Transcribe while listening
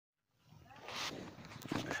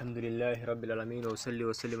الحمد لله رب العالمين وصلي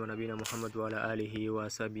وسلم على نبينا محمد وعلى آله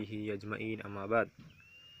وصحبه أجمعين أما بعد.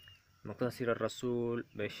 مختصر الرسول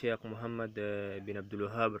by Sheikh Muhammad bin Abdul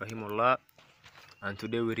Wahab rahimahullah, and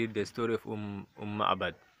today we read the story of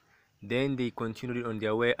Ma'bad. Then they continued on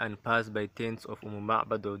their way and passed by tents of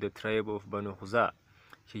Ma'bad of the tribe of Banu Khuza.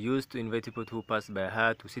 She used to invite people who passed by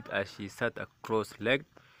her to sit as she sat cross-legged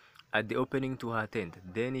at the opening to her tent.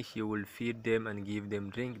 Then she would feed them and give them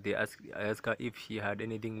drink. They asked her if she had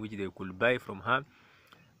anything which they could buy from her,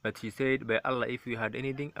 but she said, "By Allah, if you had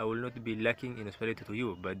anything, I will not be lacking in hospitality to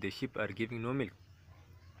you, but the sheep are giving no milk."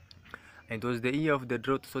 And it was the year of the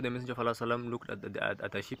drought, so the Messenger of Allah sallam looked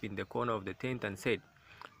at a sheep in the corner of the tent and said,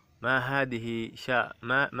 "Ma hadihi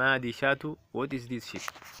shatu? What is this sheep?"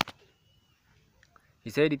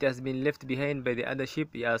 He said, "It has been left behind by the other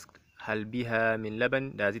sheep." He asked, "Hal biha min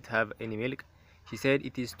laban? Does it have any milk?" She said,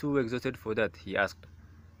 "It is too exhausted for that." He asked,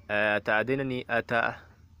 "Ata'danini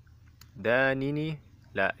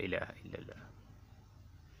la ilaha illallah.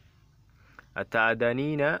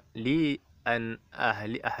 Ata'danina li an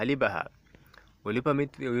ahlibaha. Will you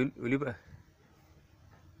permit me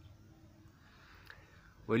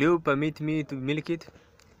to milk it?"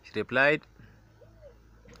 She replied,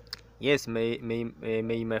 "Yes, may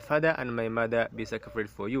my father and my mother be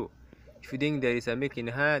sacrificed for you. If you think there is a milk in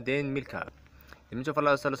her, then milk her." The Messenger of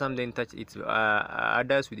Allah sallallahu then touched its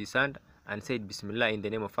udders with his hand and said, "Bismillah, in the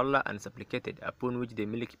name of Allah," and supplicated, upon which the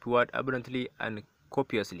milk poured abundantly and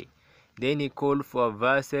copiously. Then he called for a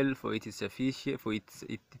vessel, for it is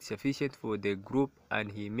sufficient for the group,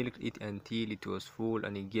 and he milked it until it was full,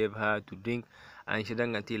 and he gave her to drink, and she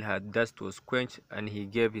drank until her thirst was quenched, and he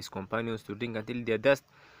gave his companions to drink until their thirst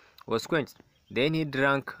was quenched. Then he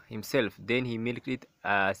drank himself. Then he milked it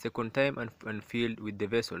a second time and filled with the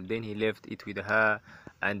vessel. Then he left it with her,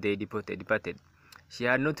 and they departed. She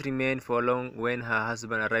had not remained for long when her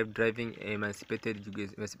husband arrived, driving emancipated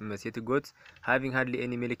goats, having hardly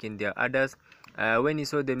any milk in their udders. When he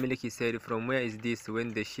saw the milk, he said, "From where is this,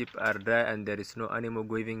 when the sheep are dry and there is no animal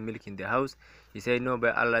giving milk in the house?" He said, "No,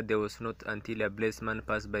 by Allah, there was not until a blessed man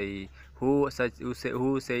passed by who said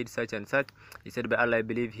such and such." He said, "By Allah, I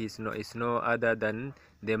believe he is no other than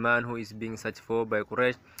the man who is being searched for by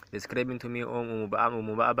Quraysh." Describing to me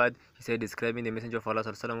Ma'bad, he said, describing the Messenger of Allah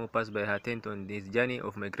who passed by her tent on his journey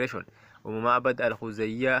of migration. Ma'bad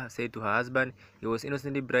al-Khuzayyah said to her husband, he was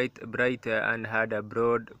innocently bright and had a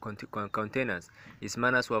broad countenance. His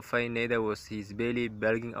manners were fine, neither was his belly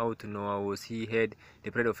bulging out, nor was his head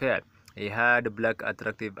deprived of hair. He had black,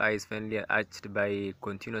 attractive eyes, finely arched by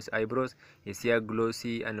continuous eyebrows, his hair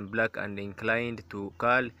glossy and black and inclined to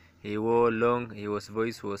curl. He wore long, his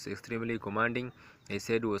voice was extremely commanding, his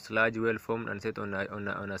head was large, well formed, and set on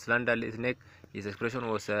a slender neck. His expression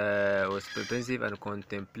was pensive and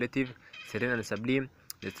contemplative, serene and sublime.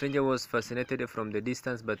 The stranger was fascinated from the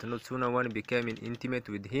distance, but no sooner one became intimate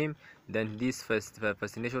with him than this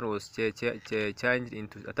fascination was changed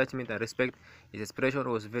into attachment and respect. His expression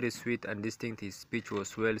was very sweet and distinct. His speech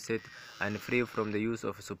was well set and free from the use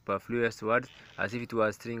of superfluous words, as if it was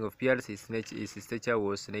a string of pearls. His stature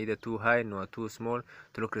was neither too high nor too small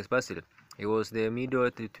to look repulsive. He was the middle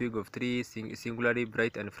twig of tree, singularly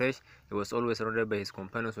bright and fresh. He was always surrounded by his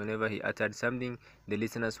companions. Whenever he uttered something, the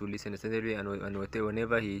listeners would listen attentively, and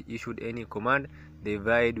whenever he issued any command, they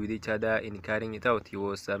vied with each other in carrying it out. He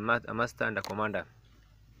was a master and a commander.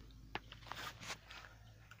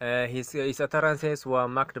 His utterances were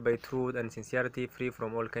marked by truth and sincerity, free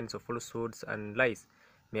from all kinds of falsehoods and lies.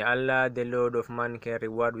 May Allah, the Lord of mankind,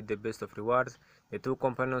 reward with the best of rewards the two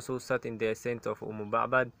companions who sat in the ascent of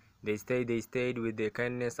Ma'bad. They stayed with their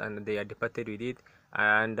kindness, and they departed with it.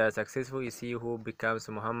 And successful is he who becomes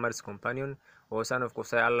Muhammad's companion. O son of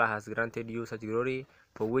Qusay, Allah has granted you such glory,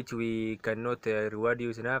 for which we cannot reward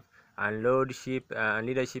you enough, and lordship and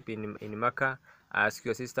leadership in Makkah. Ask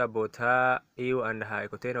your sister about her ewe and her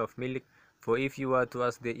container of milk, for if you were to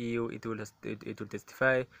ask the ewe, it will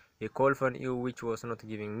testify. He called for an ewe which was not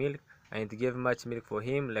giving milk, and it gave much milk for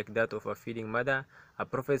him, like that of a feeding mother. A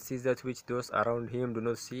prophet sees that which those around him do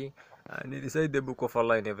not see, and he recites the book of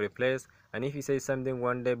Allah in every place. And if he says something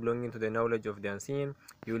one day belonging to the knowledge of the unseen,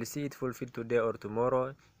 you will see it fulfilled today or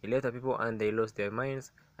tomorrow. He led a people, and they lost their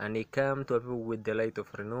minds, and he came to a people with the light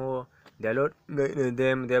of renewal. The Lord guided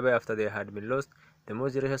them thereby after they had been lost. The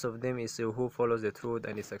most gracious of them is who follows the truth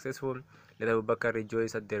and is successful. Let Abu Bakr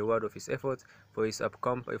rejoice at the reward of his efforts, for his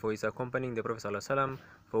accompanying the Prophet ﷺ.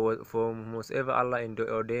 For whosoever Allah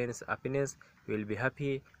ordains happiness, he will be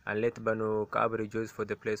happy. And let Banu Ka'ab rejoice for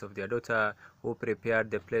the place of their daughter, who prepared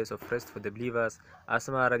the place of rest for the believers.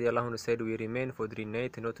 Asma radiallahu anhu said, we remained for 3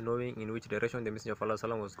 nights, not knowing in which direction the Messenger of Allah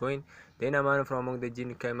ﷺ was going. Then a man from among the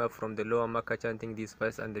jinn came up from the lower Makkah chanting this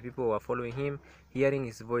verse, and the people were following him, hearing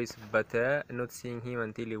his voice, but not seeing him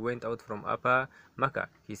until he went out from upper Makkah.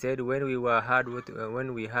 He said, when we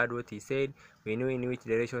heard what he said, we knew in which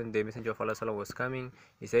direction the Messenger of Allah ﷺ was coming.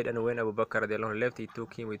 He said, and when Abu Bakr radiallahu anhu left, we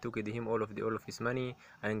took with him all of his money.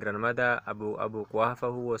 And grandmother Abu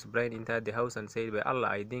Quhafa, who was blind, entered the house and said, by Allah,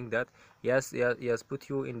 I think that he has put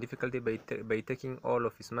you in difficulty by taking all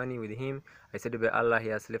of his money with him. I said, by Allah, he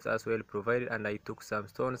has left us well provided. And I took some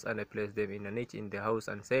stones and I placed them in a niche in the house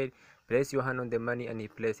and said, place your hand on the money. And he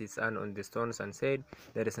placed his hand on the stones and said,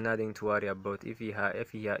 there is nothing to worry about. If he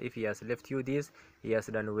has left you this, he has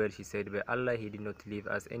done well. She said, by Allah, he did not leave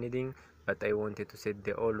us anything, but I wanted to set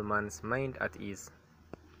the old man's mind at ease.